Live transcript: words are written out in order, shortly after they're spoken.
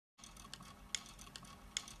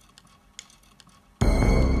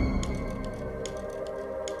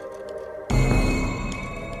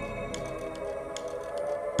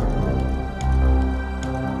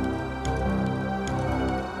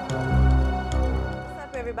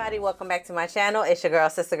everybody, welcome back to my channel. It's your girl,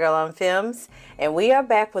 Sister Girl on Films, and we are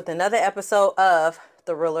back with another episode of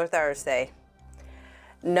Thriller Thursday.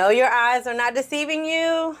 No, your eyes are not deceiving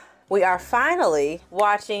you. We are finally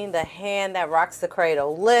watching The Hand That Rocks the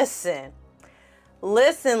Cradle. Listen,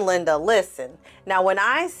 Linda, listen. Now, when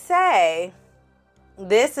I say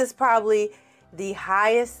this is probably the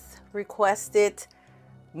highest requested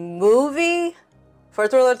movie for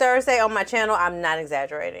Thriller Thursday on my channel, I'm not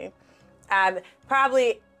exaggerating. I've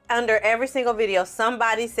probably under every single video,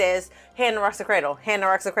 somebody says, Hand That Rocks the Cradle, Hand That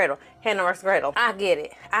Rocks the Cradle, Hand That Rocks the Cradle. I get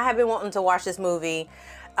it. I have been wanting to watch this movie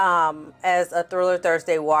as a Thriller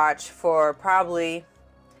Thursday watch for probably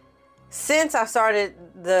since I started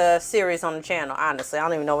the series on the channel. Honestly, I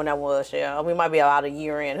don't even know when that was. Yeah, we might be about a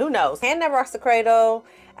year in. Who knows? Hand That Rocks the Cradle.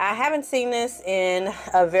 I haven't seen this in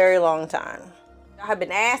a very long time. I have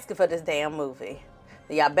been asking for this damn movie.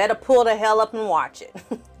 Y'all better pull the hell up and watch it.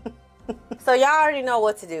 So y'all already know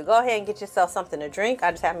what to do. Go ahead and get yourself something to drink. I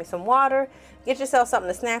just have me some water. Get yourself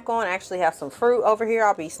something to snack on. I actually have some fruit over here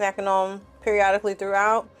I'll be snacking on periodically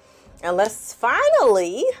throughout. And let's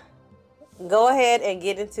finally go ahead and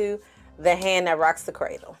get into The Hand That Rocks the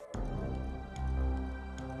Cradle.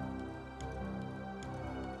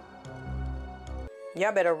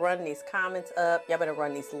 Y'all better run these comments up. Y'all better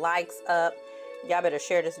run these likes up. Y'all better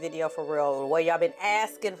share this video for real. The way y'all been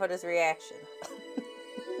asking for this reaction.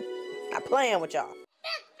 I'm playing with y'all.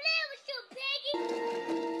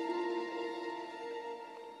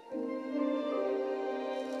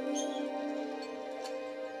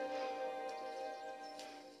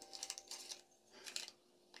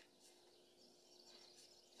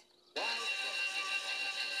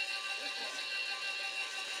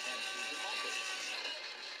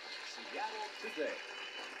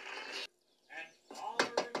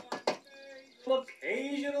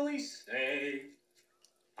 Occasionally say,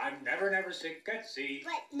 I'm never sick at sea.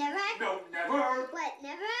 What, never? No, never. What,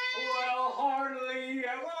 never? Well, hardly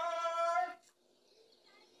ever.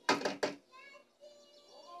 Oh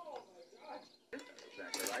my God.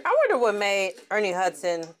 Exactly right. I wonder what made Ernie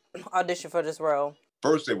Hudson audition for this role.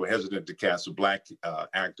 First, they were hesitant to cast a black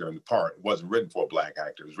actor in the part. It wasn't written for a black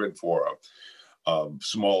actor. It was written for a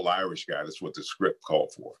small Irish guy. That's what the script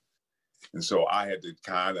called for. And so I had to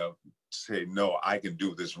kind of say, no, I can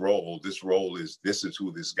do this role. This is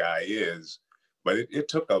who this guy is. But it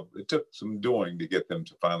took some doing to get them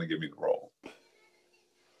to finally give me the role.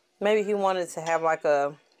 Maybe he wanted to have like he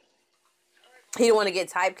didn't want to get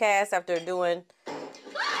typecast after doing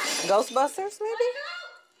Ghostbusters, maybe?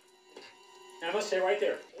 I must stay right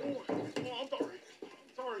there. Oh, I'm sorry.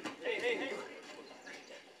 Sorry. Hey.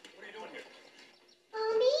 What are you doing here?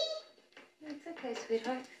 Mommy? It's okay,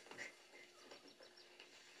 sweetheart.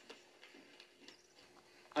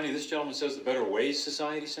 Honey, this gentleman says the Better Ways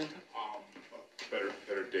Society sent him? Better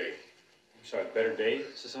Day. I'm sorry, Better Day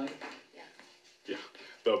Society? Yeah.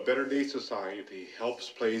 The Better Day Society helps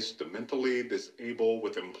place the mentally disabled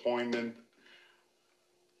with employment.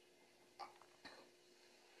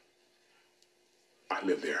 I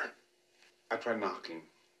live there. I try knocking.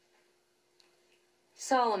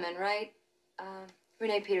 Solomon, right?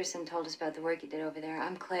 Renee Peterson told us about the work you did over there.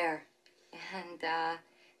 I'm Claire. And,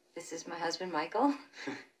 this is my husband, Michael.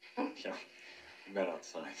 Yeah, we met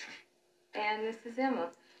outside. And this is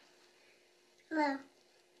Emma. Hello.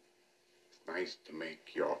 It's nice to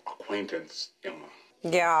make your acquaintance, Emma.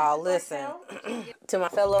 Y'all, listen. to my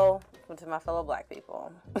fellow black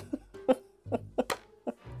people.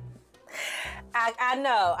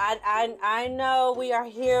 I know we are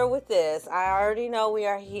here with this. I already know we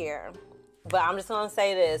are here. But I'm just going to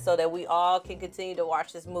say this so that we all can continue to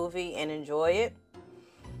watch this movie and enjoy it.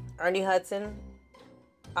 Ernie Hudson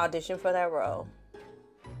auditioned for that role.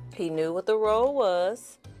 He knew what the role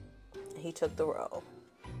was. He took the role.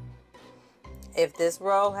 If this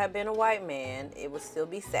role had been a white man, it would still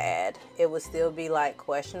be sad. It would still be like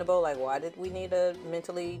questionable. Like, why did we need a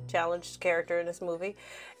mentally challenged character in this movie?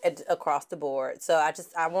 Across the board. So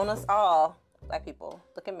I want us all, black people,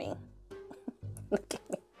 look at me. Look at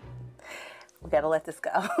me. We gotta let this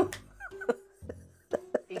go.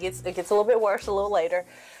 It gets a little bit worse a little later.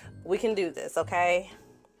 We can do this, okay?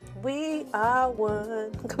 We are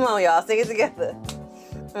one. Come on, y'all, sing it together.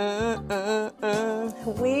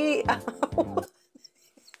 We are one.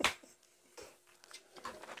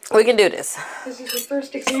 We can do this. This is your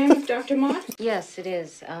first exam with Dr. Mott? Yes, it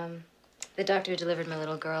is. The doctor who delivered my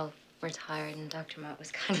little girl retired, and Dr. Mott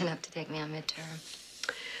was kind enough to take me on midterm.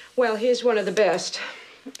 Well, he's one of the best.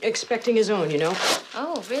 Expecting his own, you know.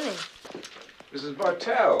 Oh, really? Mrs.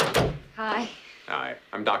 Bartell. Hi. Hi,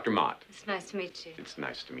 I'm Dr. Mott. It's nice to meet you. It's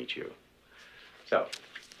nice to meet you. So,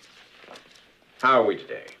 How are we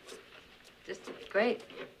today? Just great.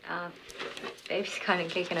 Baby's kind of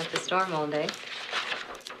kicking up the storm all day.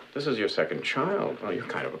 This is your second child. Well, you're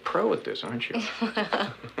kind of a pro at this, aren't you?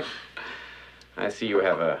 I see you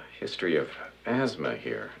have a history of asthma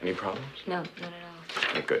here. Any problems? No, not at all.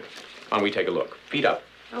 Okay, good. Why don't we take a look? Feet up.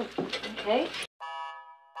 Oh, okay.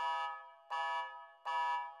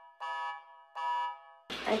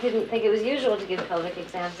 I didn't think it was usual to give pelvic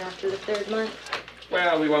exams after the 3rd month.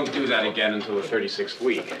 Well, we won't do that again until the 36th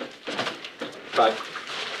week. But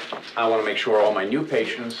I want to make sure all my new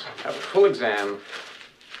patients have a full exam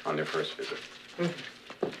on their first visit.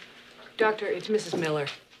 Doctor, it's Mrs. Miller.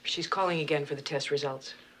 She's calling again for the test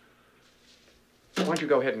results. Why don't you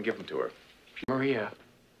go ahead and give them to her? Maria,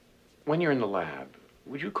 when you're in the lab,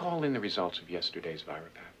 would you call in the results of yesterday's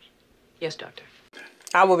Virapaps? Yes, doctor.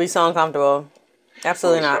 I will be so uncomfortable.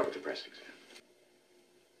 Absolutely Start not. with the breast exam.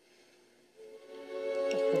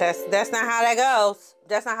 That's not how that goes.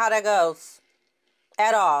 That's not how that goes.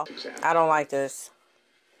 At all. I don't like this.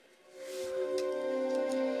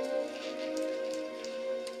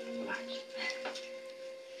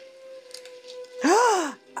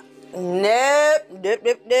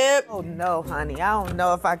 Nope. Oh, no, honey. I don't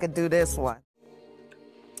know if I could do this one.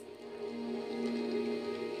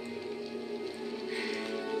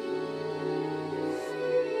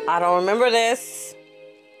 I don't remember this.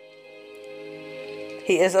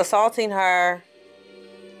 He is assaulting her.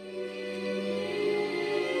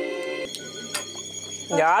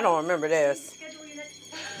 Yeah, I don't remember this.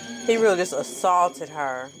 He really just assaulted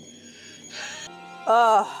her.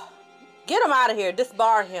 Get him out of here.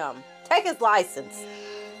 Disbar him. Take his license.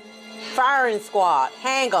 Firing squad.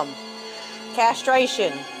 Hang him.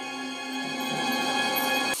 Castration.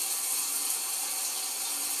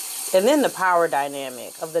 And then the power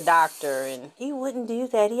dynamic of the doctor. And he wouldn't do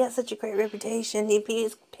that. He has such a great reputation.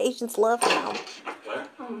 His patients love him.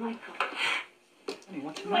 Oh, Michael. Honey,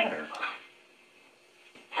 what's the matter?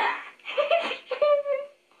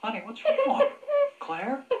 Honey, what's wrong?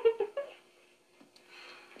 Claire?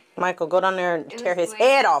 Michael, go down there and It tear was his the way-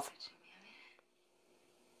 head off.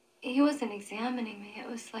 He wasn't examining me. It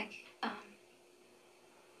was like, he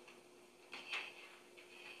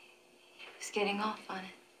was getting off on it.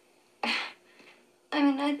 I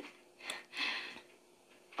mean,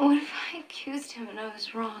 what if I accused him and I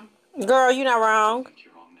was wrong? Girl, you're not wrong. I think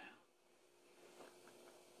you're wrong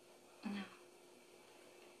now. No.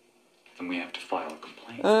 Then we have to file a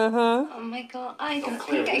complaint. Mm-hmm. Oh, Michael, I No, don't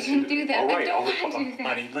Claire, think I listen can to do me. that. All right, I don't all right, want to do that.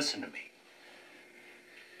 Honey, listen to me.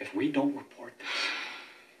 If we don't report this,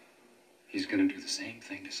 he's going to do the same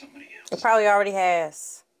thing to somebody It else. probably already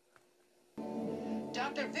has.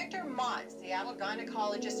 Dr. Victor Mott, Seattle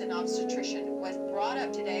gynecologist and obstetrician, was brought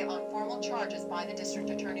up today on formal charges by the district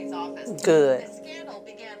attorney's office. Good. The scandal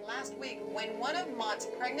began last week when one of Mott's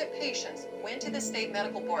pregnant patients went to the state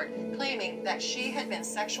medical board claiming that she had been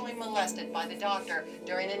sexually molested by the doctor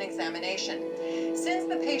during an examination. Since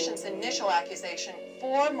the patient's initial accusation,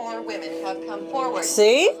 4 more women have come forward.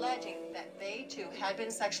 See? Alleging that they too had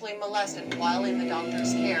been sexually molested while in the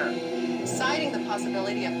doctor's care. Citing the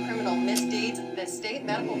possibility of criminal misdeeds, the state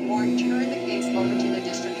medical board turned the case over to the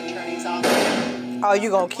district attorney's office. Oh, you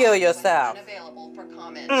gonna kill yourself. Unavailable for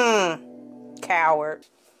comment. Coward.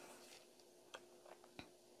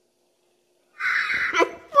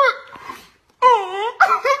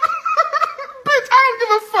 Bitch, I don't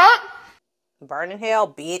give a fuck. Burn in hell,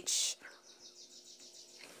 bitch.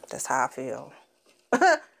 That's how I feel.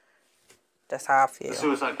 That's how I feel. The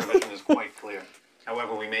suicide provision is quite clear.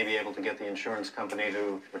 However, we may be able to get the insurance company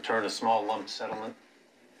to return a small lump settlement.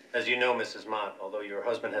 As you know, Mrs. Mott, although your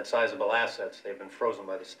husband had sizable assets, they've been frozen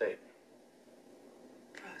by the state.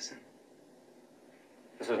 Frozen.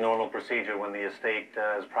 This is normal procedure when the estate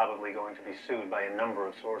is probably going to be sued by a number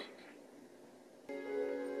of sources.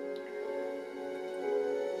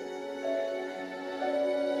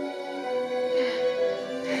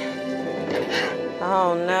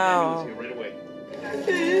 Oh no. Right away.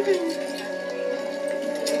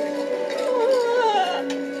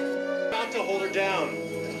 About to hold her down.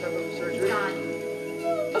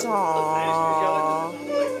 Aww.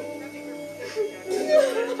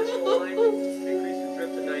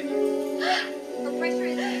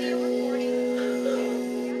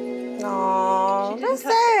 Aww. That's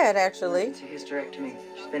sad, actually. It's a hysterectomy.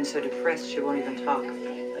 She's been so depressed she won't even talk.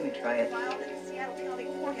 Let me try it. Filed in the Seattle County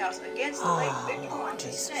Courthouse against the late Victor Mott's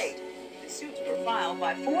estate. The suits were filed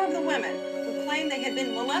by 4 of the women who claimed they had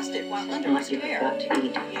been molested while under his care. The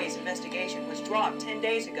DA's investigation was dropped 10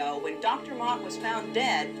 days ago when Dr. Mott was found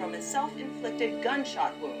dead from a self-inflicted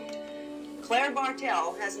gunshot wound. Claire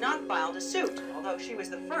Bartell has not filed a suit, although she was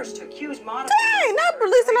the first to accuse Mott of... Dang, not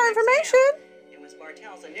releasing our information. It was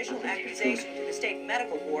Bartell's initial accusation to the state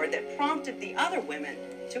medical board that prompted the other women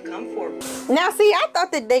to come forward. Now, see, I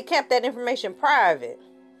thought that they kept that information private.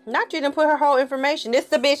 Not you didn't put her whole information. This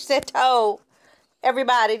the bitch that told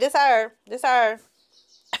everybody. This her. This her.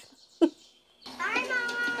 Hi.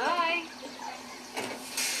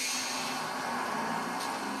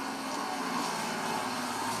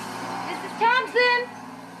 Mrs. Thompson!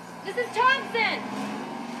 Mrs. Thompson!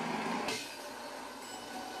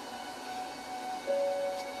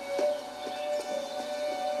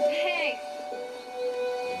 Hey.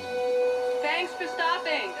 Thanks for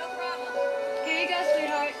stopping. No problem. Here you go,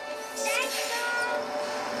 sweetheart.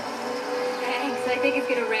 Thanks. I think it's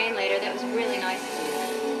gonna rain later. That was really nice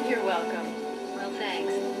of you. You're welcome. Well,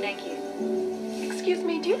 thanks. Thank you. Excuse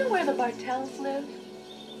me, do you know where the Bartells live?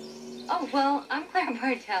 Oh, well, I'm Claire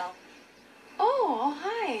Bartell. Oh,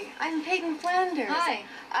 hi. I'm Peyton Flanders. Hi.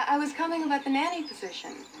 I was calling about the nanny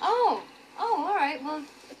position. Oh, all right. Well, you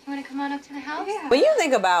want to come on up to the house? Yeah. When you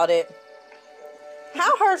think about it,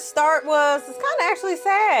 how her start was, it's kind of actually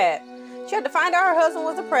sad. She had to find out her husband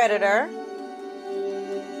was a predator.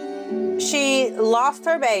 She lost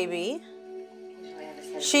her baby.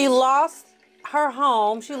 She lost her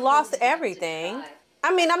home. She lost everything.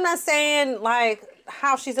 I mean, I'm not saying like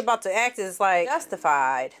how she's about to act is like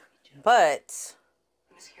justified, but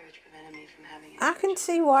Miscarriage prevented me from having it. I can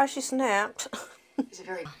see why she snapped.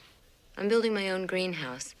 I'm building my own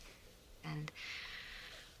greenhouse. And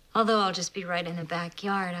although I'll just be right in the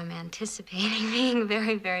backyard, I'm anticipating being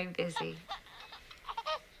very, very busy.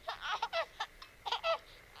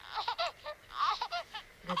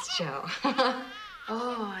 That's Joe.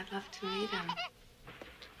 Oh, I'd love to meet him.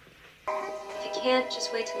 If you can't,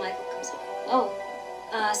 just wait till Michael comes home.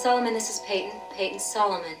 Oh, Solomon, this is Peyton. Peyton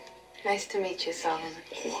Solomon. Nice to meet you, Solomon.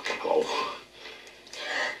 Oh, hello.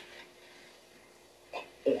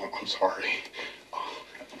 Oh, I'm sorry. Oh,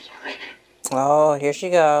 I'm sorry. Oh, here she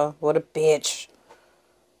go. What a bitch.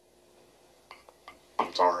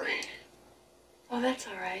 I'm sorry. Oh, that's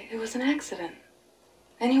all right. It was an accident.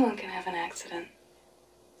 Anyone can have an accident.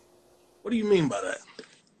 What do you mean by that?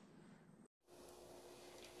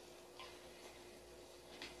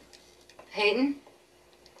 Peyton?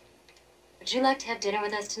 Would you like to have dinner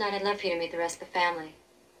with us tonight? I'd love for you to meet the rest of the family.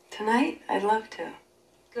 Tonight, I'd love to.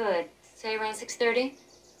 Good. Say around 6:30?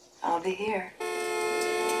 I'll be here.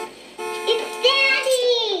 It's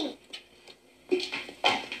Daddy!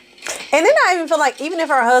 And then I even feel like even if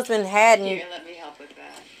her husband hadn't Here, let me help with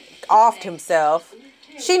that. offed himself,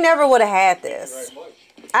 she never would have had this.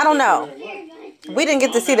 I don't know. We didn't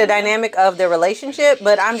get to see the dynamic of their relationship,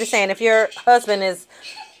 but I'm just saying if your husband is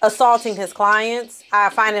assaulting his clients, I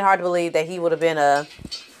find it hard to believe that he would have been a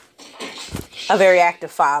very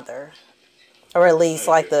active father, or at least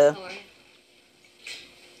like the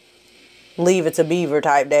leave it to Beaver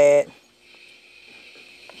type dad.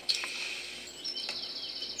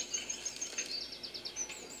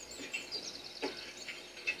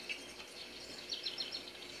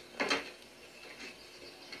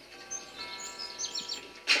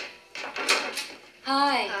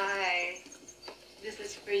 Hi. Hi. This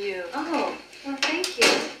is for you. Oh, well, thank you.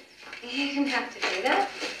 You didn't have to do that.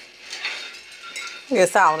 Look at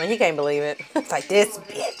Solomon. He can't believe it. It's like, this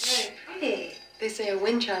bitch. Very pretty. They say a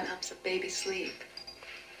wind chime helps a baby sleep.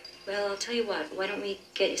 Well, I'll tell you what. Why don't we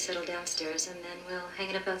get you settled downstairs and then we'll hang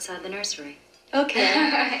it up outside the nursery. Okay.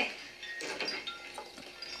 All right.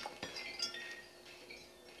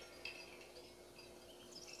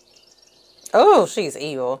 Oh, she's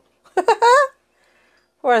evil.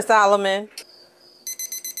 Where's Solomon?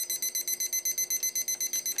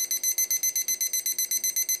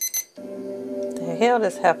 The hell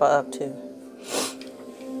this heifer up to?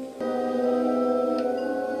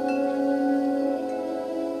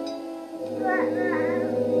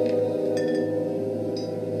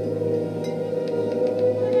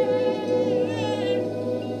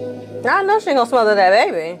 I know she ain't gonna smother that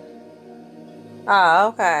baby. Oh,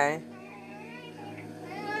 okay.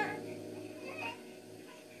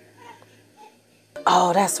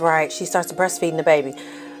 Oh, that's right. She starts breastfeeding the baby.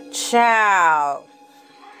 Child.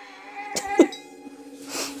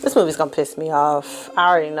 This movie's gonna piss me off. I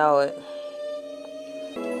already know it.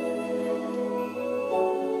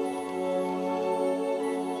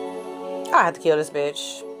 I have to kill this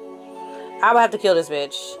bitch. I will have to kill this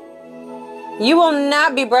bitch. You will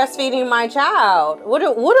not be breastfeeding my child. What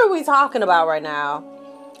are we talking about right now?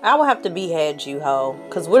 I will have to behead you, ho.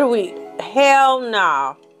 Cause what are we? Hell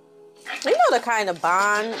no. You know the kind of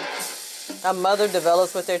bond a mother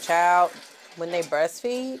develops with their child when they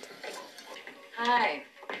breastfeed? Hi.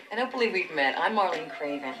 I don't believe we've met. I'm Marlene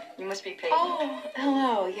Craven. You must be Peyton. Oh,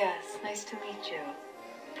 hello. Yes, nice to meet you.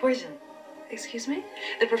 Poison. Excuse me?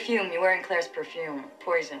 The perfume. You're wearing Claire's perfume.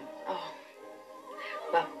 Poison. Oh.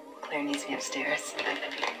 Well, Claire needs me upstairs.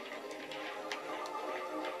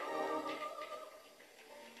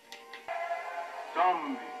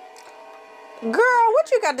 Girl,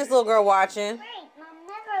 what you got this little girl watching? Wait, Mom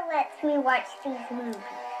never lets me watch these movies.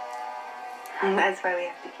 And that's why we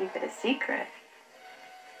have to keep it a secret.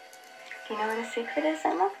 Do you know what a secret is,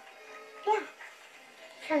 Emma? Yeah.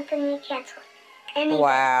 Something you can't tell anybody.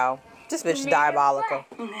 Wow. This bitch is diabolical.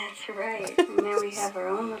 That's right. Now we have our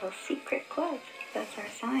own little secret club. That's our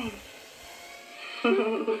sign.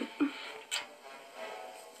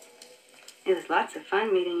 It was lots of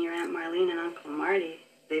fun meeting your Aunt Marlene and Uncle Marty.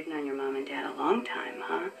 They've known your mom and dad a long time,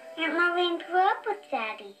 huh? Aunt Marlene grew up with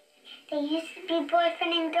Daddy. They used to be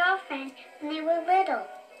boyfriend and girlfriend when they were little.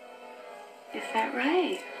 Is that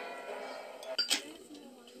right?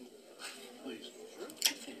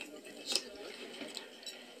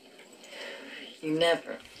 You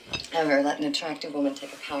never, ever let an attractive woman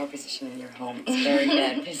take a power position in your home. It's very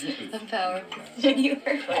bad business. A power position. You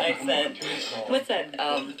heard what I said. What's that?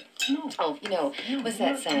 Oh, you know, what's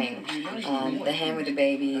that saying? The hand with the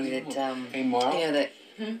baby that, Hey, Ma. you know, that...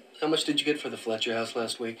 How much did you get for the Fletcher house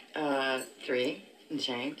last week? 3 and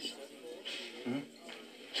change. Hmm?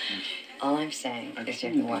 All I'm saying is you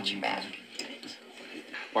have to watch your back.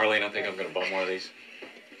 Marlene, I think I'm going to bum one of these.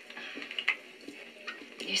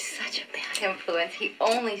 You're such a bad influence. He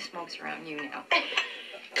only smokes around you now.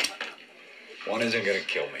 One isn't going to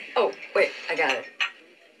kill me. Oh, wait, I got it.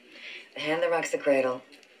 The hand that rocks the cradle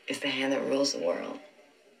is the hand that rules the world.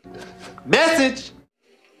 Message!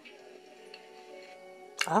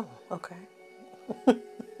 Oh, okay.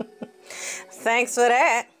 Thanks for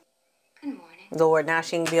that. Good morning. Lord, now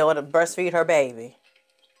she can be able to breastfeed her baby.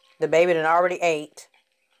 The baby that already ate.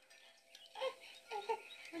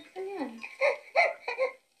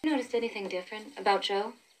 Noticed anything different about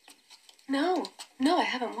Joe? No, I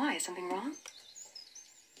haven't. Why? Is something wrong?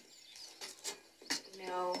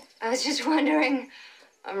 No. I was just wondering.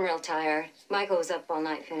 I'm real tired. Michael was up all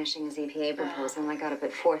night finishing his EPA proposal, and I got up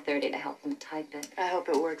at 4:30 to help him type it. I hope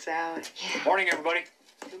it works out. Good morning, everybody.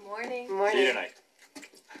 Good morning. See you tonight.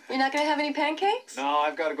 You're not going to have any pancakes? No,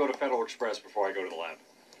 I've got to go to Federal Express before I go to the lab.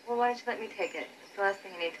 Well, why don't you let me take it? It's the last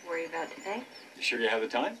thing I need to worry about today. You sure you have the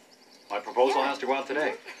time? My proposal has to go out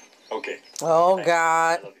today. Okay. Oh, Thanks.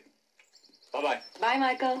 God. I love you. Bye-bye. Bye,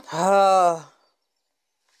 Michael.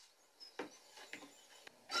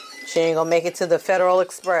 She ain't gonna make it to the Federal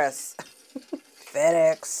Express.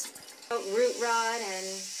 FedEx. Root rot and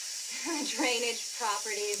drainage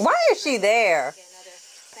properties. Why is she there?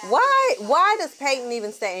 Why does Peyton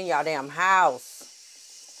even stay in y'all damn house?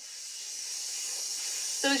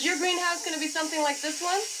 So is your greenhouse going to be something like this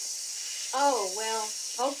one? Oh, well,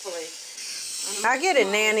 hopefully. I get it,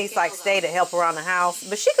 nannies like stay to help around the house,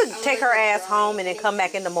 but she could take her ass home and then come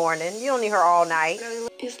back in the morning. You don't need her all night.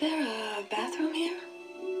 Is there a bathroom here?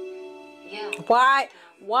 Yeah.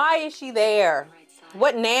 Why is she there?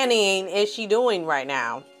 What nannying is she doing right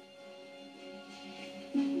now?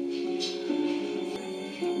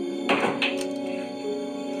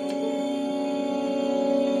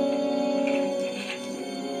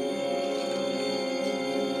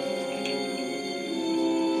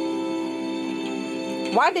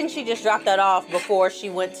 Why didn't she just drop that off before she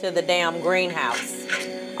went to the damn greenhouse?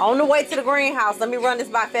 On the way to the greenhouse, let me run this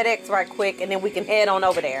by FedEx right quick and then we can head on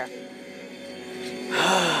over there.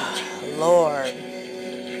 Lord.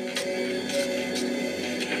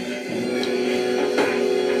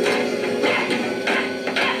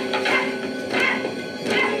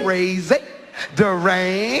 Crazy,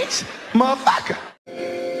 deranged, motherfucker.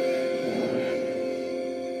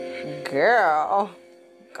 Girl,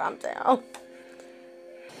 calm down.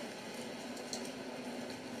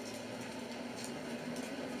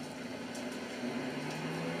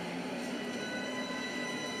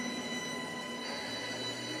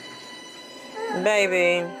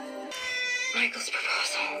 Baby. Michael's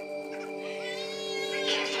proposal. I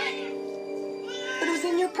can't find it. But it was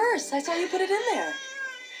in your purse. I saw you put it in there.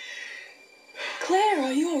 Claire,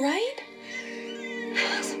 are you all right?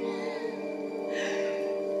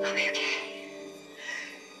 I'll be okay.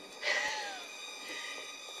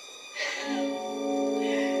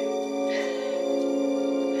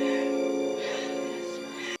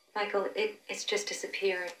 Michael, it's just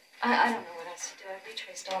disappeared. I don't know what else to do. I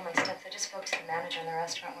retraced all my stuff. I just spoke to the manager in the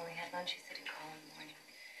restaurant when we had lunch. He said he'd call in the morning.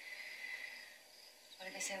 What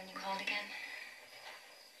did they say when you called again?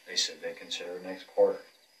 They said they'd consider it next quarter.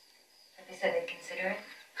 But they said they'd consider it.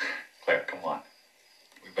 Claire, come on.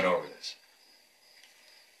 We've been over this.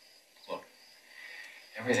 Look,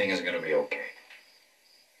 everything is going to be okay.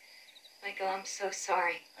 Michael, I'm so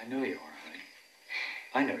sorry. I know you are, honey.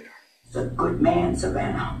 I know you are. He's a good man,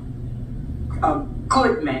 Savannah. A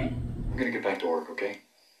good man. I'm going to get back to work, okay?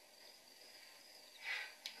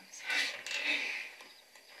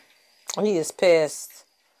 He is pissed.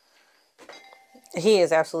 He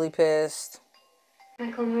is absolutely pissed.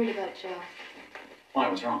 Michael, I'm worried about Joe. Why?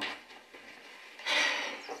 What's wrong?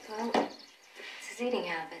 Well, it's his eating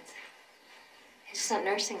habits. He's just not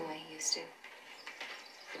nursing the way he used to.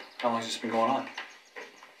 How long has this been going on?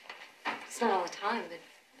 It's not all the time, but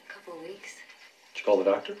a couple of weeks. Did you call the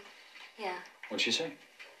doctor? Yeah. What'd she say?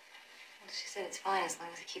 Well, she said it's fine as long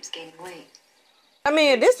as he keeps gaining weight. I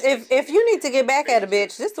mean, this if you need to get back at a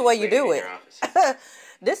bitch, this is the way you do it.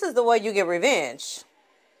 This is the way you get revenge.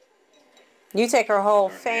 You take her whole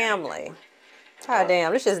family. God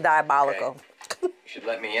damn, this is diabolical. You should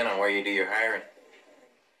let me in on where you do your hiring.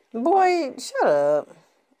 Boy, shut up.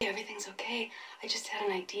 Everything's okay. I just had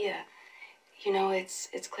an idea. You know, it's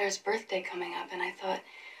Claire's birthday coming up, and I thought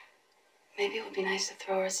maybe it would be nice to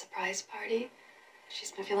throw her a surprise party.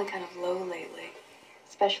 She's been feeling kind of low lately,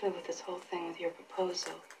 especially with this whole thing with your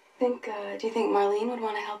proposal. Do you think Marlene would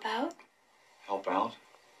want to help out? Help out?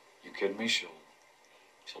 You kidding me? She'll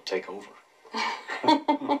take over.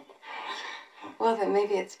 Well, then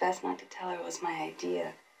maybe it's best not to tell her it was my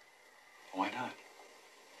idea. Why not?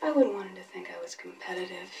 I wouldn't want her to think I was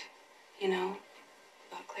competitive, you know,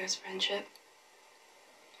 about Claire's friendship.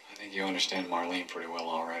 I think you understand Marlene pretty well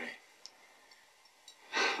already.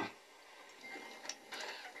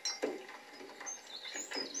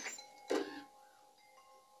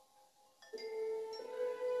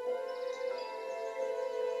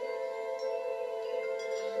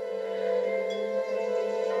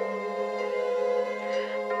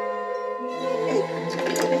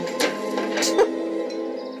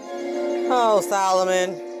 Oh,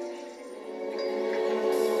 Solomon.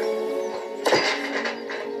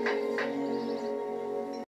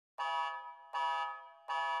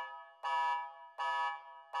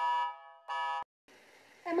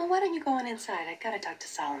 Emma, why don't you go on inside? I gotta talk to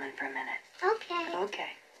Solomon for a minute. Okay.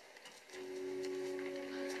 Okay.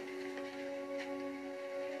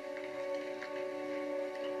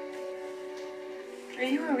 Are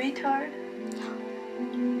you a retard?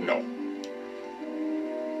 No.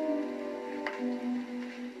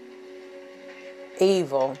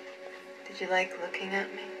 Evil. Did you like looking at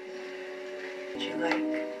me? Did you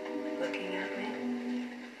like looking at me?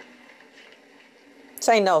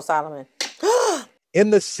 Say no, Solomon.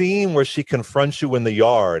 In the scene where she confronts you in the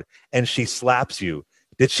yard and she slaps you,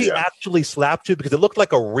 did she actually slap you? Because it looked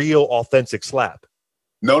like a real, authentic slap.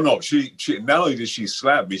 No. She not only did she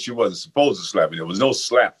slap me, she wasn't supposed to slap me. There was no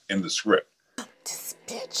slap in the script. This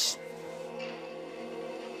bitch.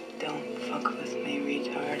 Don't fuck with me,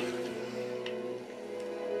 retard.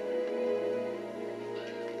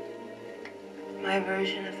 My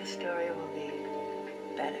version of the story will be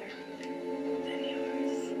better than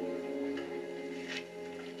yours.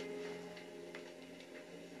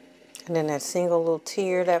 And then that single little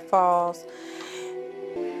tear that falls.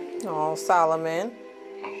 Oh, Solomon.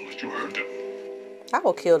 But you heard them. I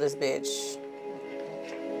will kill this bitch.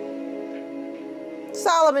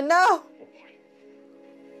 Solomon, no.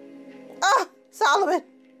 Ah, Solomon.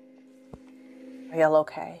 Are y'all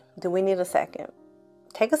okay? Do we need a second?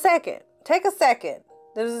 Take a second. Take a second.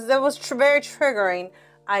 That was very triggering.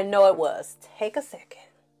 I know it was. Take a second.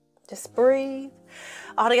 Just breathe.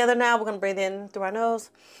 All together now. We're going to breathe in through our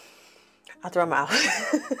nose. Out through our mouth.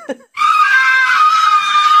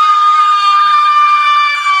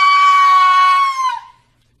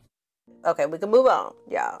 Okay, we can move on.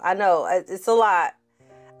 Yeah, I know. It's a lot.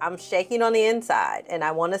 I'm shaking on the inside, and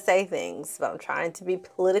I want to say things, but I'm trying to be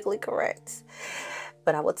politically correct.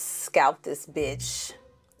 But I would scalp this bitch.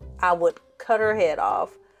 I would cut her head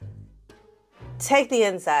off, take the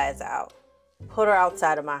insides out, put her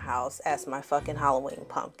outside of my house as my fucking Halloween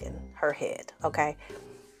pumpkin. Her head, okay?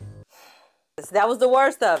 That was the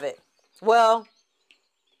worst of it. Well,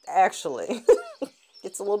 actually,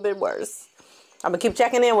 it's a little bit worse. I'm going to keep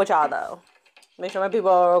checking in with y'all, though. Make sure my people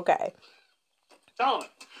are okay. Solomon.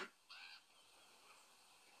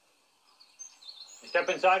 You step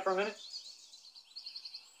inside for a minute?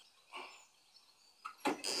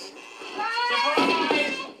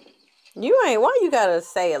 Surprise! You ain't, why you got to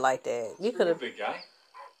say it like that? You could have. Big guy.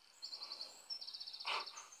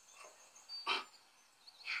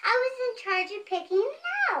 I was in charge of picking you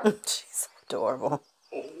out. She's adorable.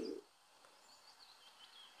 Oh.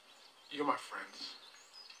 You're my friends.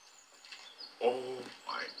 Oh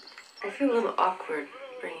my. I feel a little awkward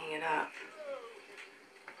bringing it up.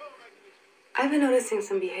 I've been noticing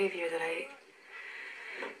some behavior that I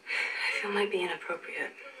feel might be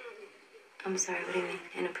inappropriate. I'm sorry, what do you mean,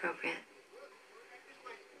 inappropriate?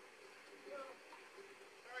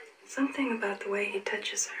 Something about the way he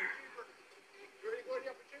touches her.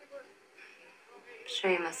 I'm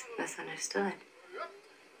sure you must have misunderstood.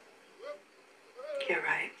 You're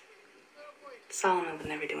right. Solomon would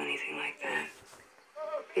never do anything like that.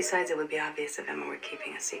 Besides, it would be obvious if Emma were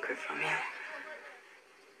keeping a secret from you.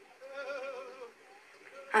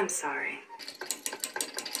 I'm sorry.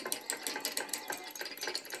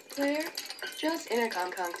 Claire, Joe's intercom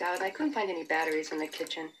conked out. I couldn't find any batteries in the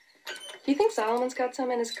kitchen. Do you think Solomon's got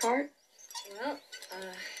some in his cart? Well,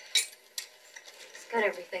 he's got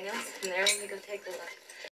everything else in there. Let me go take a look.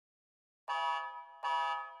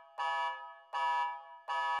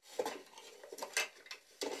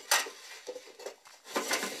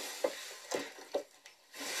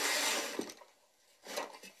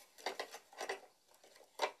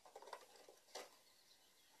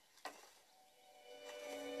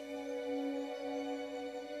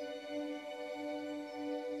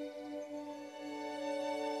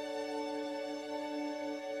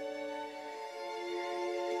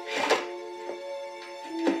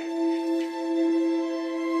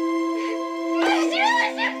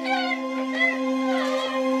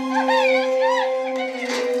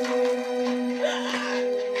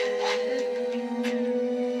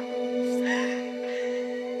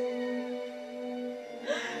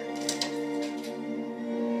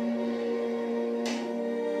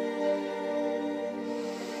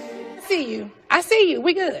 I see you.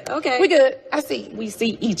 We good. Okay. We good. I see you. We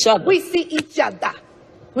see each other. We see each other.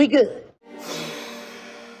 We good.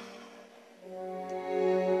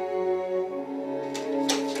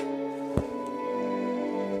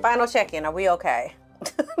 Final check-in. Are we okay?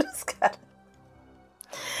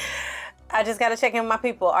 I just gotta check in with my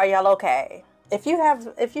people. Are y'all okay? If you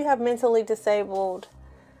have mentally disabled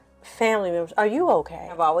family members, are you okay?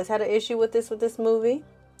 I've always had an issue with this movie.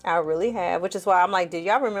 I really have, which is why I'm like, did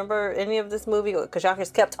y'all remember any of this movie? Because y'all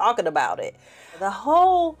just kept talking about it. The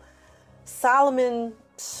whole Solomon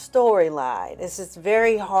storyline is just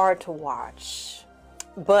very hard to watch.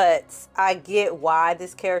 But I get why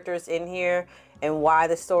this character is in here and why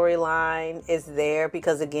the storyline is there,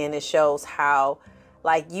 because again, it shows how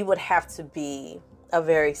like you would have to be a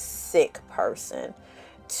very sick person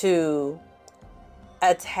to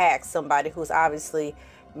attack somebody who's obviously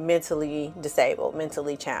mentally disabled,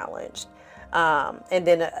 mentally challenged, and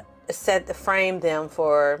then frame them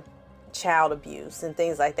for child abuse and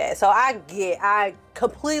things like that. So I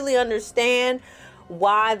completely understand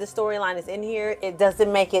why the storyline is in here. It doesn't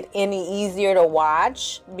make it any easier to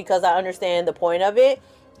watch because I understand the point of it,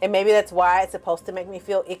 and maybe that's why it's supposed to make me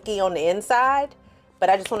feel icky on the inside. But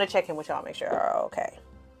I just want to check in with y'all, make sure y'all are okay.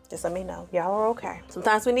 Just let me know y'all are okay.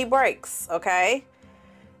 Sometimes we need breaks, okay?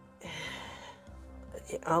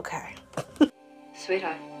 Okay.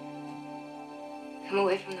 Sweetheart, come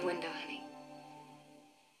away from the window, honey.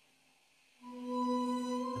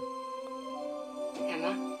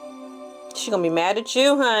 Emma? She gonna be mad at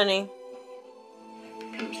you, honey.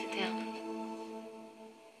 Come sit down.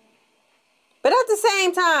 But at the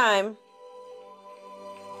same time,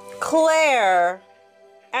 Claire,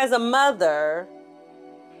 as a mother,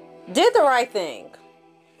 did the right thing.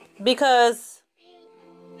 Because,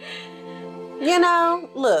 you know,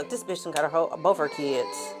 look, this bitch done got both her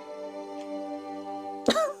kids.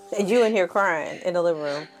 And you in here crying in the living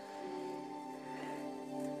room.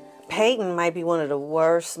 Peyton might be one of the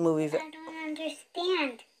worst movies. I don't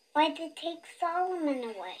understand. Why did they take Solomon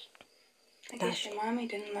away? I guess your mommy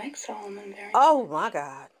didn't like Solomon very much. Oh my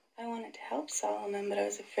God. I wanted to help Solomon, but I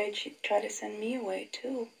was afraid she'd try to send me away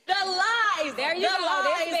too. The lies! There you go,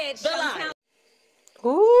 this bitch. The lies.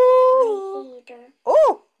 Ooh. Hater.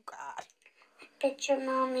 Oh, God. Bet your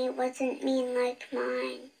mommy wasn't mean like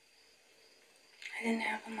mine. I didn't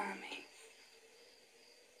have a mommy.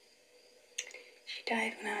 She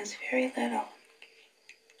died when I was very little.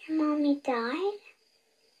 Your mommy died?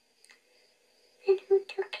 And who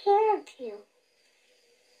took care of you?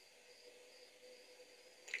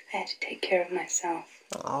 I had to take care of myself.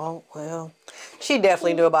 Oh, well. She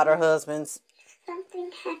definitely knew about her husband's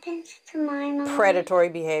Something happens to my mom. predatory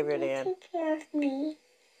behavior then. Take care of me.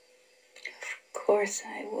 Of course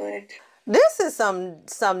I would. This is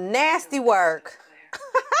some nasty work.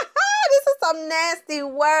 This is some nasty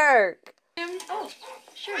work. Oh,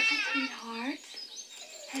 sure, sweetheart.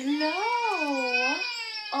 Hello.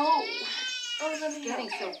 Oh, he's getting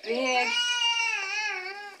so big.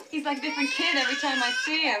 He's like a different kid every time I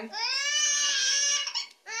see him.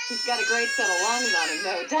 He's got a great set of lungs on him,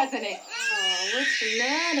 though, doesn't he? Oh, what's the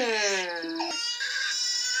matter? You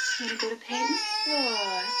want to go to Peyton?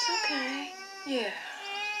 Oh, it's okay. Yeah.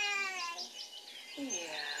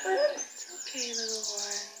 Yeah. It's okay, little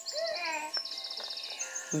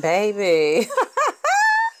one. Baby.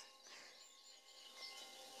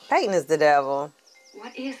 Peyton is the devil.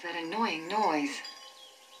 What is that annoying noise?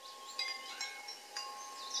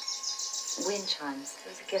 Wind chimes. It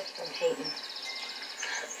was a gift from Peyton.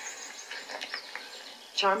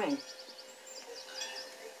 Charming.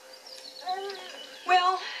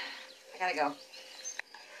 Well, I gotta go.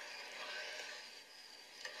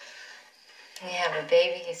 When you have a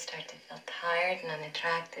baby, you start to feel tired and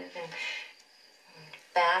unattractive and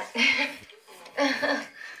fat.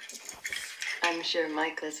 I'm sure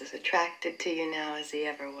Michael is as attracted to you now as he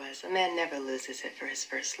ever was. A man never loses it for his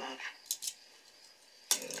first love.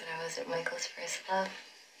 But I wasn't Michael's first love.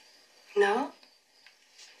 No?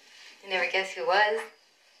 You never guess who was?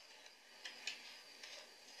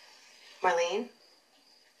 Marlene?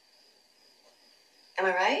 Am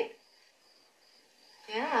I right?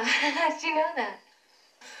 Yeah, how'd you know that?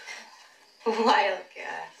 Wild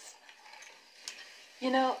guess.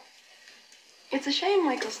 You know, it's a shame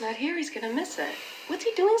Michael's not here. He's gonna miss it. What's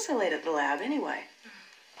he doing so late at the lab, anyway?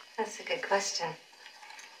 That's a good question.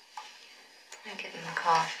 I'll give him a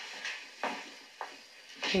call.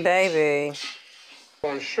 Baby.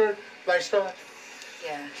 On shirt, laced up.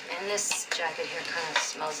 Yeah, and this jacket here kind of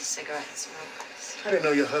smells of cigarette smoke. I didn't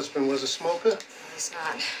know your husband was a smoker. He's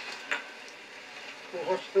not. Well,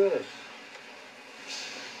 what's this?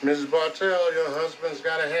 Mrs. Bartell, your husband's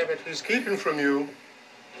got a habit he's keeping from you.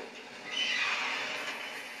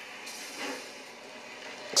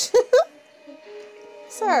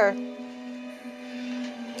 Sir.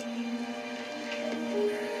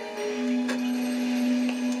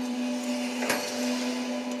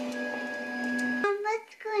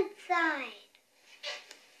 Let's go inside.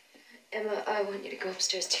 Emma, I want you to go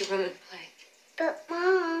upstairs to your room and play. But,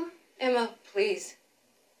 Mom... Emma, please.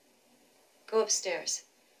 Go upstairs.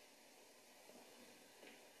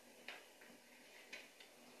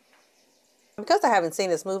 Because I haven't seen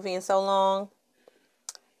this movie in so long,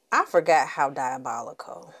 I forgot how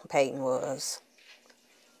diabolical Peyton was.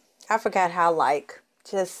 I forgot how, like,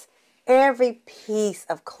 just every piece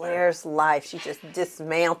of Claire's life, she just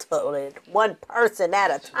dismantled it one person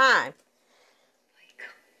at a time.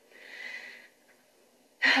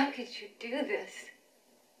 How could you do this?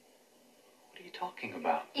 What are you talking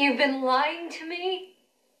about? You've been lying to me?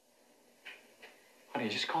 Honey,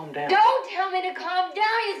 just calm down. Don't tell me to calm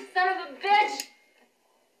down, you son of a bitch!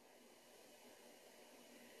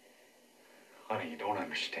 Honey, you don't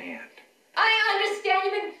understand. I understand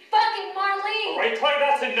you've been fucking Marlene! All right, Claire,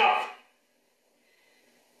 that's enough.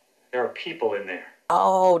 There are people in there.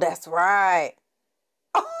 Oh, that's right.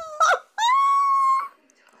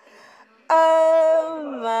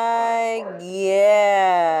 Oh my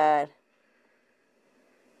God.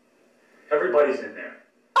 Everybody's in there.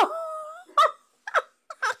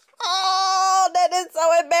 Oh, that is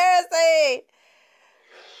so embarrassing.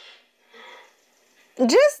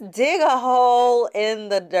 Just dig a hole in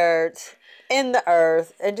the dirt, in the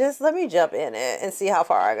earth, and just let me jump in it and see how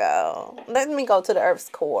far I go. Let me go to the earth's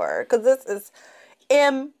core, because this is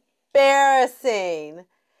embarrassing.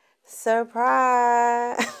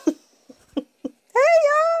 Surprise. Hey,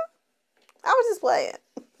 y'all. I was just playing.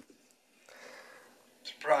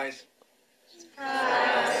 Surprise.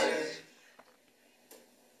 Surprise.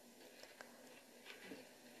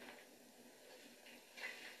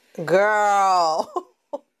 Girl.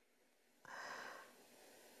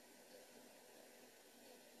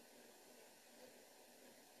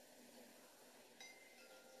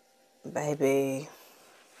 Baby.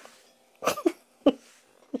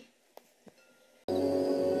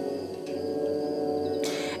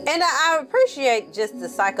 And I appreciate just the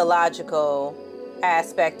psychological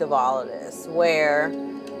aspect of all of this, where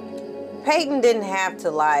Peyton didn't have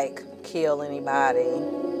to, like, kill anybody.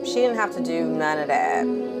 She didn't have to do none of that.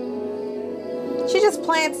 She just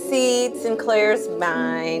plants seeds in Claire's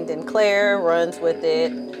mind, and Claire runs with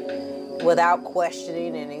it without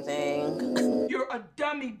questioning anything. You're a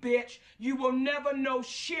dummy, bitch. You will never know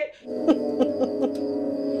shit.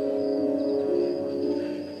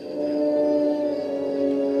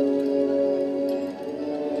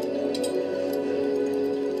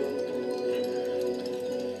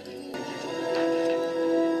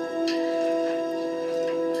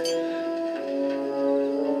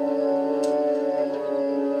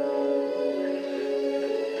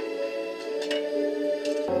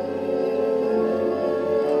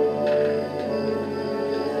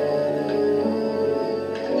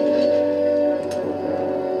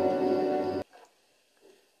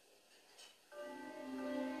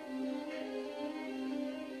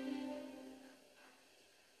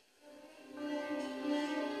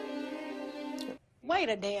 Wait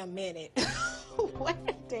a damn minute. Wait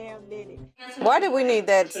a damn minute. Why did we need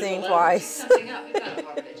that scene twice?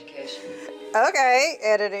 Okay,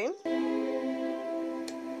 editing.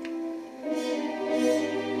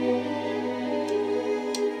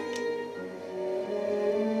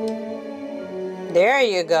 There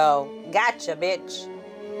you go. Gotcha, bitch.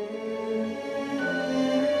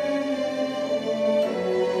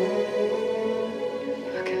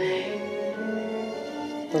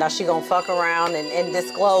 Now she gonna fuck around and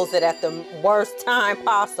disclose it at the worst time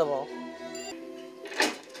possible.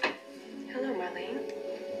 Hello, Marlene.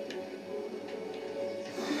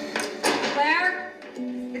 Claire?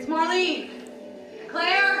 It's Marlene.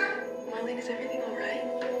 Claire? Marlene, is everything all right?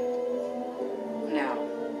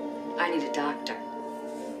 No. I need a doctor.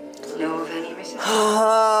 Know of any, Mrs.?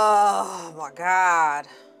 Oh my God.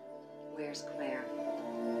 Where's Claire?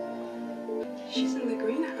 She's in the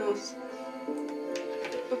greenhouse.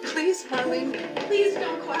 But please, Marlene, please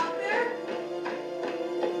don't go out there.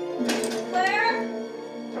 Claire?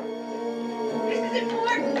 This is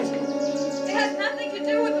important. It has nothing to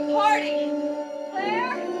do with the party.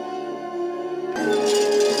 Claire?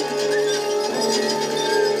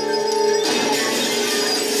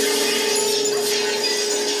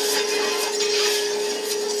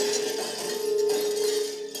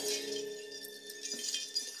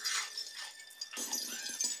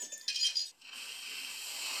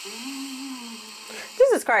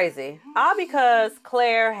 This is crazy. All because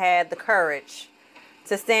Claire had the courage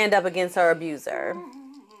to stand up against her abuser.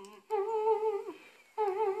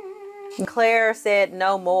 Claire said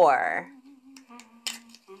no more.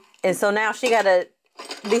 And so now she got to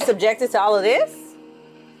be subjected to all of this?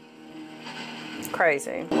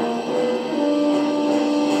 Crazy.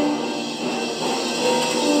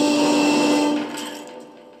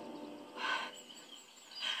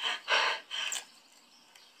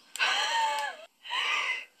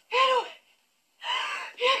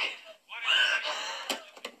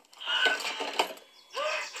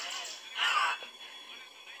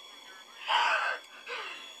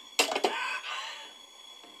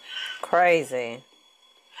 Crazy.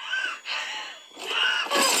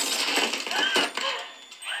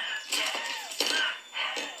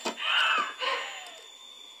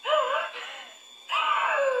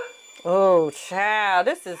 Oh, child,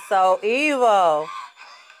 this is so evil.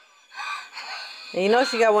 And you know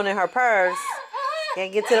she got one in her purse.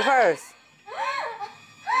 Can't get to the purse.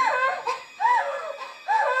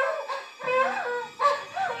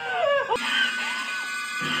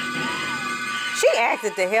 She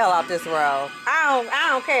acted the hell out this role. I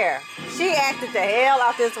don't care. She acted the hell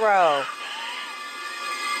out this role.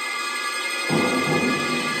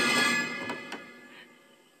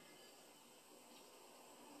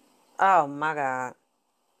 Oh my God.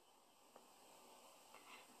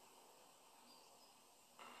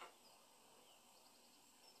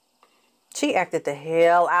 She acted the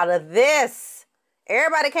hell out of this.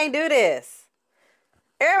 Everybody can't do this.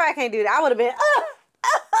 Everybody can't do that. I would have been,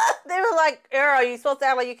 they were like, Errol, you supposed to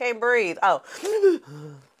act like you can't breathe. Oh.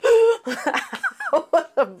 I would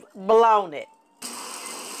have blown it.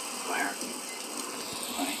 Claire,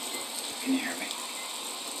 honey, can you hear me?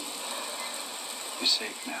 You're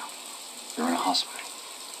safe now. You're in a hospital.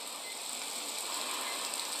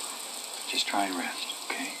 Just try and rest,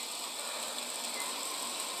 okay?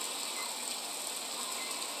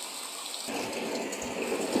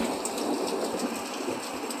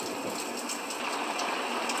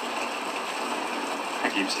 I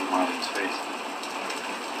keep seeing Marlene's face.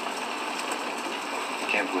 I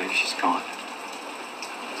can't believe she's gone.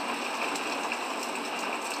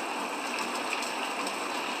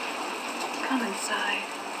 Come inside.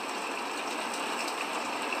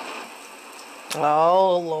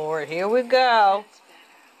 Oh, Lord, here we go.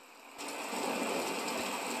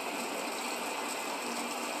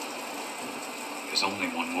 There's only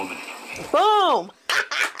one woman for me. Boom!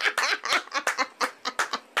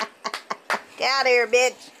 Get out of here,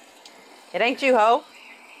 bitch. It ain't you, ho.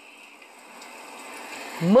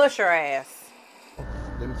 Mush her ass.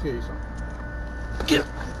 Let me tell you something. Get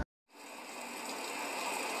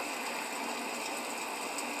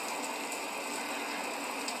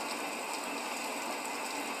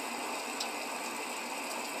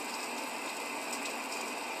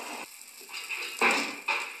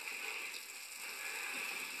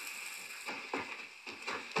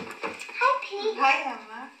Hi,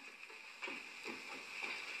 Emma.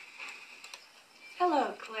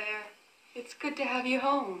 Hello, Claire. It's good to have you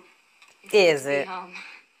home. Is it?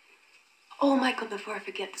 Oh, Michael, before I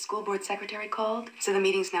forget, the school board secretary called. So the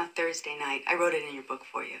meeting's now Thursday night. I wrote it in your book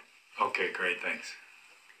for you. Okay, great, thanks.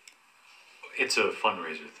 It's a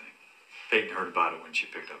fundraiser thing. Peyton heard about it when she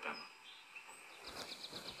picked up Emma.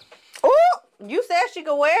 Oh, you said she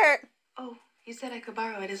could wear it. Oh, you said I could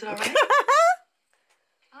borrow it. Is it all right?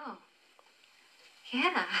 Oh.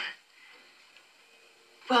 Yeah.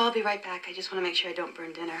 Well, I'll be right back. I just want to make sure I don't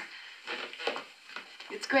burn dinner.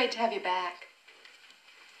 It's great to have you back.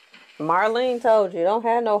 Marlene told you, don't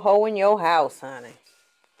have no hoe in your house, honey.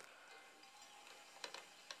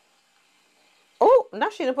 Oh, now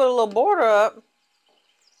she done put a little border up.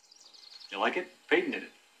 You like it? Peyton did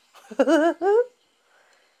it.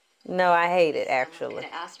 No, I hate it, actually. You could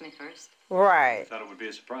have asked me first. I Right. thought it would be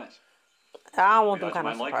a surprise. I don't want You them guys kind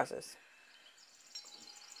of might like it. surprises.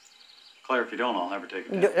 Claire, if you don't, I'll never take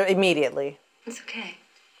it down. Immediately. It's okay.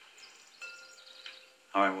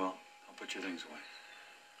 All right, well, I'll put your things away.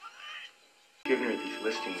 Given her these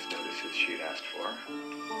listings notices she'd asked for.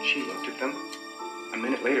 She looked at them. A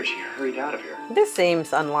minute later, she hurried out of here. This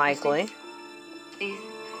seems unlikely. These?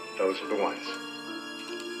 Those are the ones.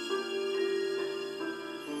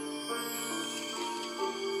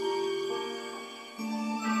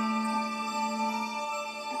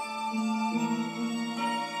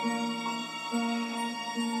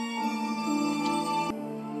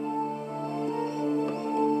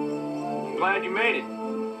 I'm glad you made it.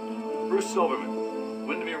 Bruce Silverman,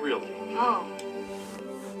 Windermere Realty. Oh.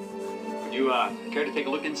 Would you care to take a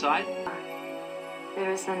look inside?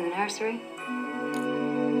 There is a nursery.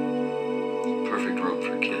 Perfect room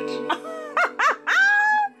for kids.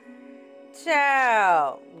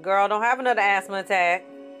 Child. Girl, don't have another asthma attack.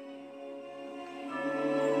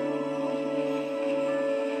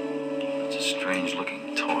 It's a strange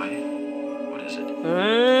looking toy. What is it?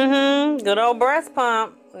 Mm-hmm. Good old breast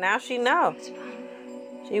pump. Now she knows.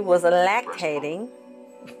 She was lactating.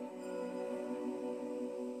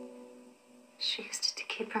 She used it to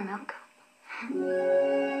keep her milk.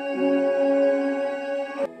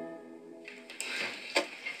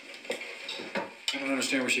 I don't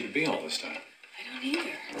understand where she could be all this time. I don't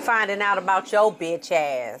either. Finding out about your bitch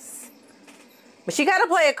ass. But she gotta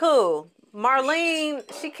play it cool. Marlene,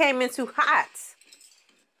 she came in too hot.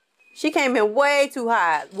 She came in way too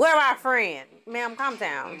hot. Where our friend? Ma'am, calm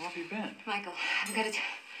down. Where have you been? Michael, I've got to...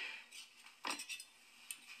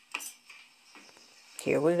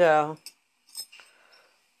 Here we go.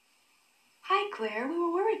 Hi, Claire. We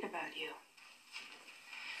were worried about you.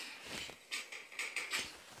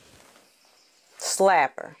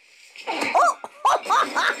 Slap her. Oh!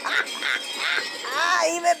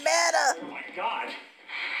 Even better. Oh my God.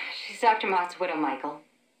 She's Dr. Mott's widow, Michael.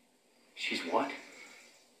 She's what?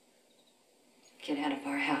 Get out of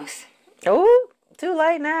our house. Oh, too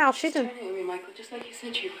late now. She She's did. turning on me, Michael, just like you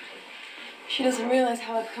said she would. She doesn't realize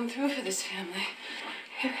how I've come through for this family.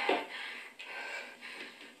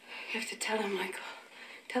 You have to tell her, Michael.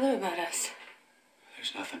 Tell her about us.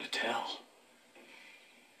 There's nothing to tell.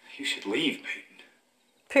 You should leave, Peyton.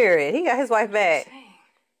 Period. He got his wife back.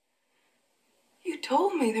 You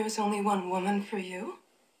told me there was only one woman for you.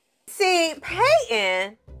 See,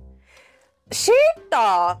 Peyton, she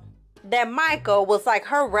thought that Michael was like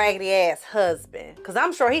her raggedy ass husband. Because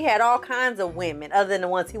I'm sure he had all kinds of women other than the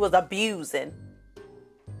ones he was abusing.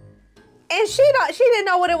 And she didn't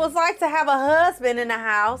know what it was like to have a husband in the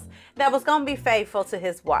house that was going to be faithful to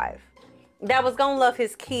his wife. That was going to love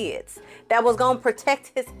his kids. That was going to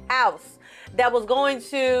protect his house. That was going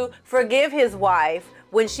to forgive his wife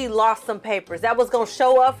when she lost some papers. That was going to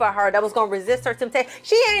show up for her. That was going to resist her temptation.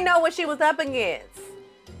 She ain't know what she was up against.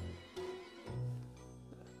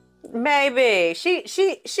 Maybe.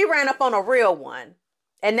 She ran up on a real one.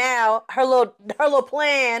 And now her little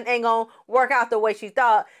plan ain't gonna work out the way she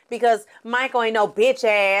thought because Michael ain't no bitch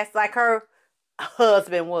ass like her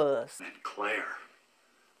husband was. And Claire,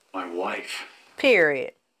 my wife.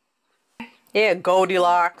 Period. Yeah,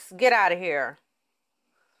 Goldilocks. Get out of here.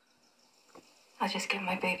 I'll just get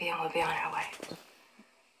my baby and we'll be on our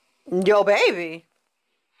way. Your baby?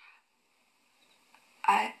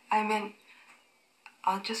 I meant,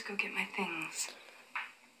 I'll just go get my things.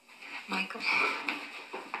 Michael.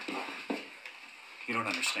 You don't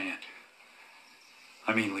understand.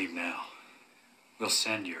 I mean, leave now. We'll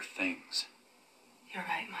send your things. You're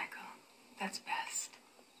right, Michael. That's best.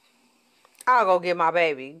 I'll go get my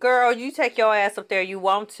baby. Girl, you take your ass up there you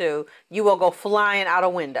want to. You will go flying out a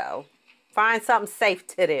window. Find something safe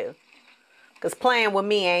to do. Because playing with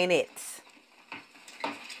me ain't it.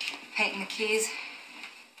 Peyton, the keys.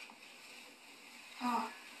 Oh,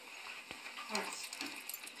 of course.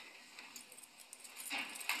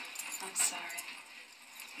 I'm sorry.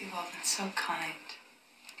 You've all been so kind.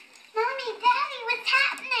 Mommy, Daddy, what's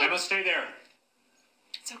happening? Emma, stay there.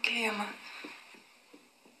 It's okay, Emma.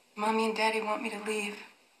 Mommy and Daddy want me to leave.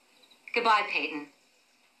 Goodbye, Peyton.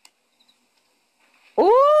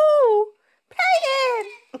 Ooh,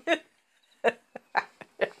 Peyton!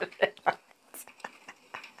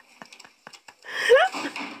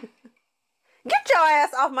 Get your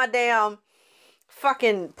ass off my damn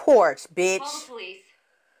fucking porch, bitch. Call the police.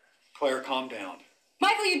 Claire, calm down.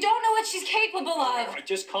 Michael, you don't know what she's capable of. All right,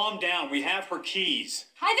 just calm down. We have her keys.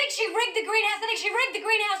 I think she rigged the greenhouse. I think she rigged the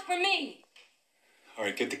greenhouse for me. All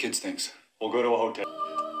right, get the kids' things. We'll go to a hotel.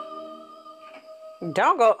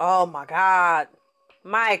 Don't go. Oh my God.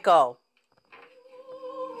 Michael.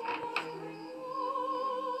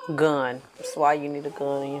 Gun. That's why you need a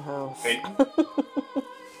gun in your house. Peyton?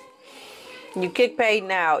 You kick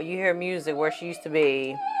Peyton out. You hear music where she used to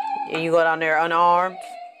be. And you go down there unarmed.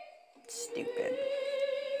 Stupid.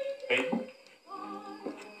 Peyton?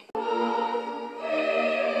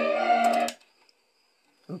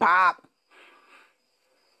 Bop.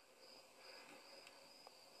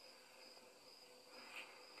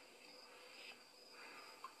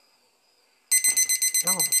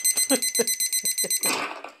 Oh.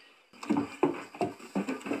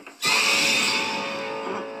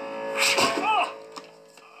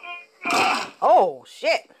 Oh,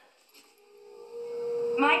 shit.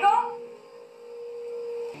 Michael?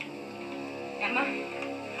 Emma,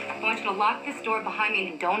 I want you to lock this door behind me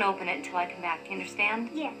and don't open it until I come back. Do you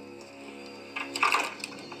understand? Yeah.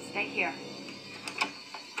 Stay here.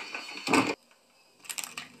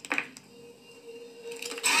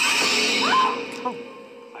 Oh.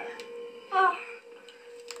 Oh.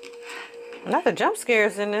 Not the jump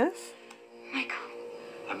scares in this. Michael.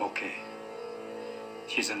 I'm okay.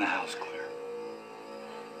 She's in the house, Claire.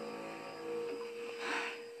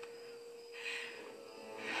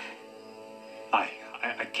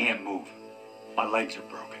 I can't move. My legs are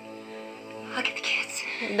broken. Look at the kids.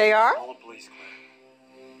 They are? Call the police,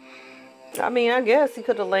 Claire. I mean, I guess he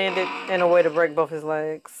could have landed in a way to break both his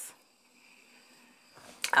legs.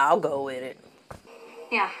 I'll go with it.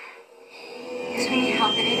 Yeah. Because we need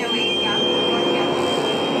help at 808. Yeah.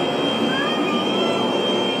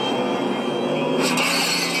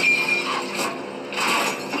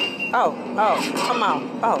 Oh, come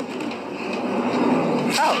on. Oh.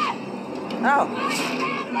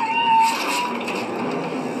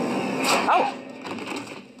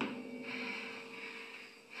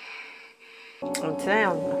 I'm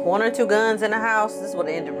telling you, 1 or 2 guns in the house, this would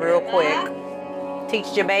have ended real quick.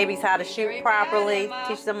 Teach your babies how to shoot properly.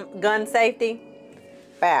 Teach them gun safety.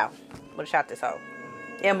 Bow. Would have shot this hoe.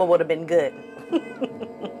 Emma would have been good.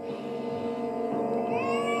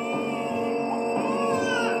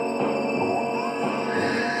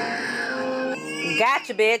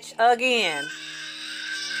 Gotcha, bitch. Again.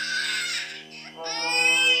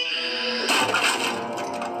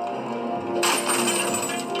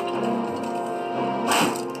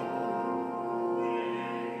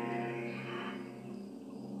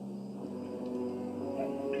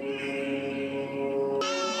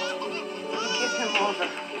 Give him over.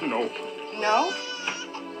 No. No?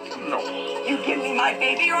 No. You give me my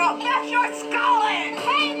baby or I'll bash your skull in!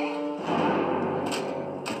 Hey!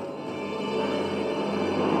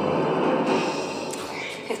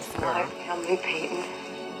 It's my family, Peyton.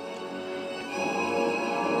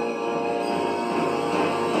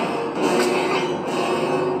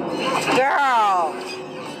 Girl!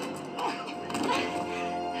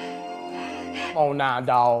 Come on now,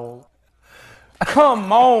 dog.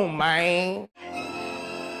 Come on, man.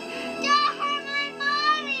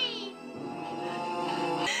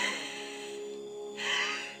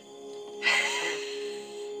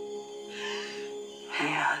 When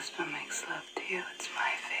your husband makes love to you, it's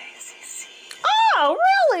my face he sees. Oh,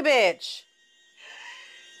 really, bitch?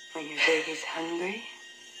 When your baby's hungry,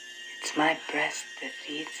 it's my breast that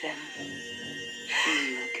feeds him.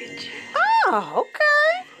 Look at you. Oh,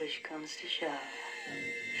 okay. When push comes to shove,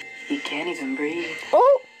 you can't even breathe.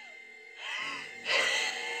 Oh.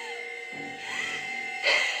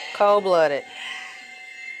 Cold-blooded.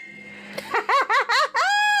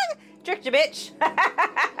 Tricked you, bitch.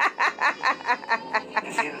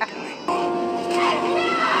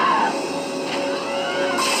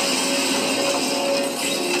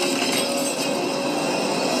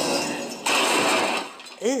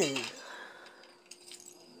 Ew.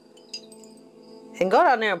 And go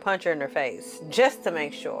down there and punch her in her face, just to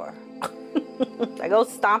make sure. I go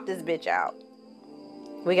stomp this bitch out.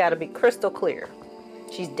 We gotta be crystal clear.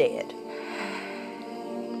 She's dead.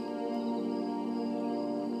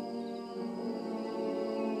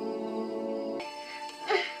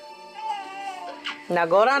 Now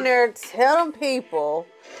go down there, tell them people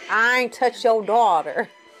I ain't touched your daughter.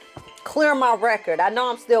 Clear my record. I know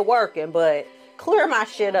I'm still working, but Clear my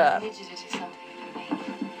shit I up. need you to do something for me.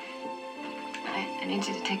 I need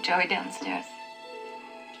you to take Joey downstairs.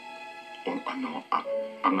 Oh, no,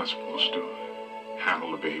 I'm not supposed to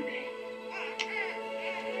handle the baby.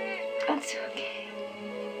 That's okay.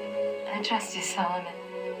 I trust you, Solomon.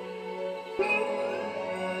 Come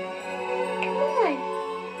on.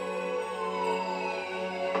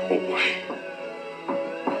 Oh, boy.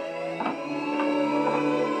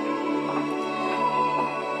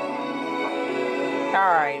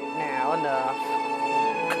 All right, now enough.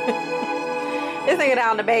 This nigga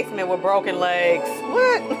down in the basement with broken legs.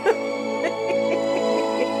 What?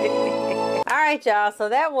 All right, y'all. So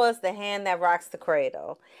that was The Hand That Rocks the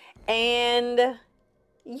Cradle. And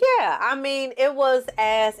yeah, I mean, it was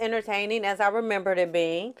as entertaining as I remembered it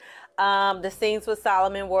being. The scenes with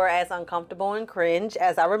Solomon were as uncomfortable and cringe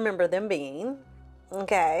as I remember them being.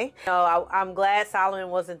 Okay. I'm glad Solomon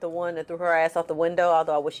wasn't the one that threw her ass off the window,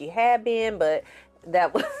 although I wish he had been, but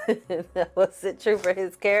that wasn't true for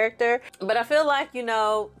his character. But I feel like,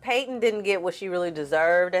 Peyton didn't get what she really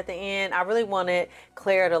deserved at the end. I really wanted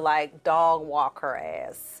Claire to like dog walk her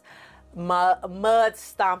ass. Mud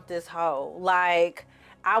stomp this hoe. Like,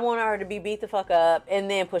 I wanted her to be beat the fuck up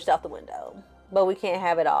and then pushed out the window. But we can't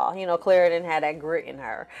have it all. Claire didn't have that grit in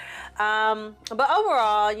her. But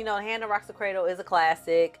overall, The Hand That Rocks the Cradle is a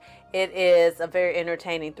classic. It is a very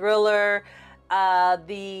entertaining thriller.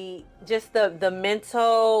 The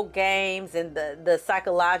mental games and the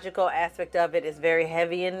psychological aspect of it is very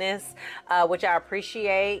heavy in this, which I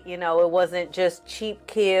appreciate. It wasn't just cheap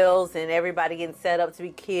kills and everybody getting set up to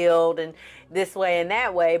be killed and this way and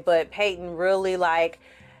that way, but Peyton really like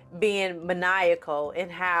being maniacal in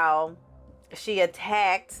how she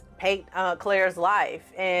attacked Claire's life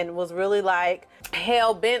and was really like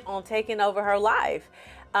hell bent on taking over her life.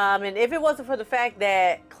 And if it wasn't for the fact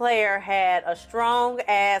that Claire had a strong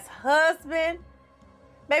ass husband,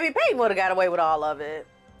 maybe Peyton would have got away with all of it.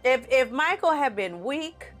 If Michael had been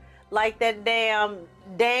weak like that damn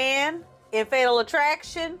Dan in Fatal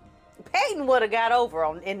Attraction, Peyton would have got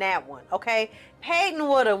over in that one. Okay, Peyton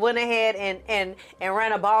would have went ahead and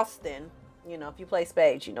ran a Boston. If you play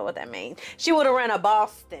spades, you know what that means. She would have ran a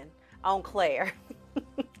Boston on Claire.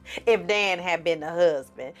 If Dan had been the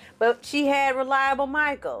husband. But she had reliable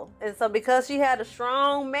Michael. And so because she had a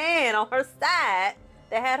strong man on her side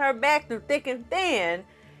that had her back through thick and thin,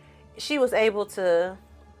 she was able to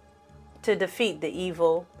defeat the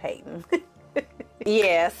evil Peyton.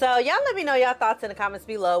 Yeah, so y'all let me know y'all thoughts in the comments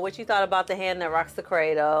below. What you thought about The Hand That Rocks the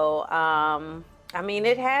Cradle. I mean,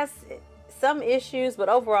 it has some issues, but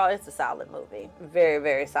overall it's a solid movie. Very,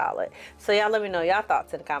 very solid. So y'all let me know y'all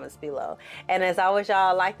thoughts in the comments below. And as always,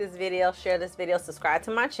 y'all like this video, share this video, subscribe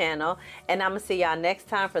to my channel, and I'm gonna see y'all next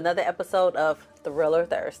time for another episode of Thriller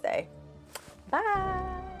Thursday. Bye.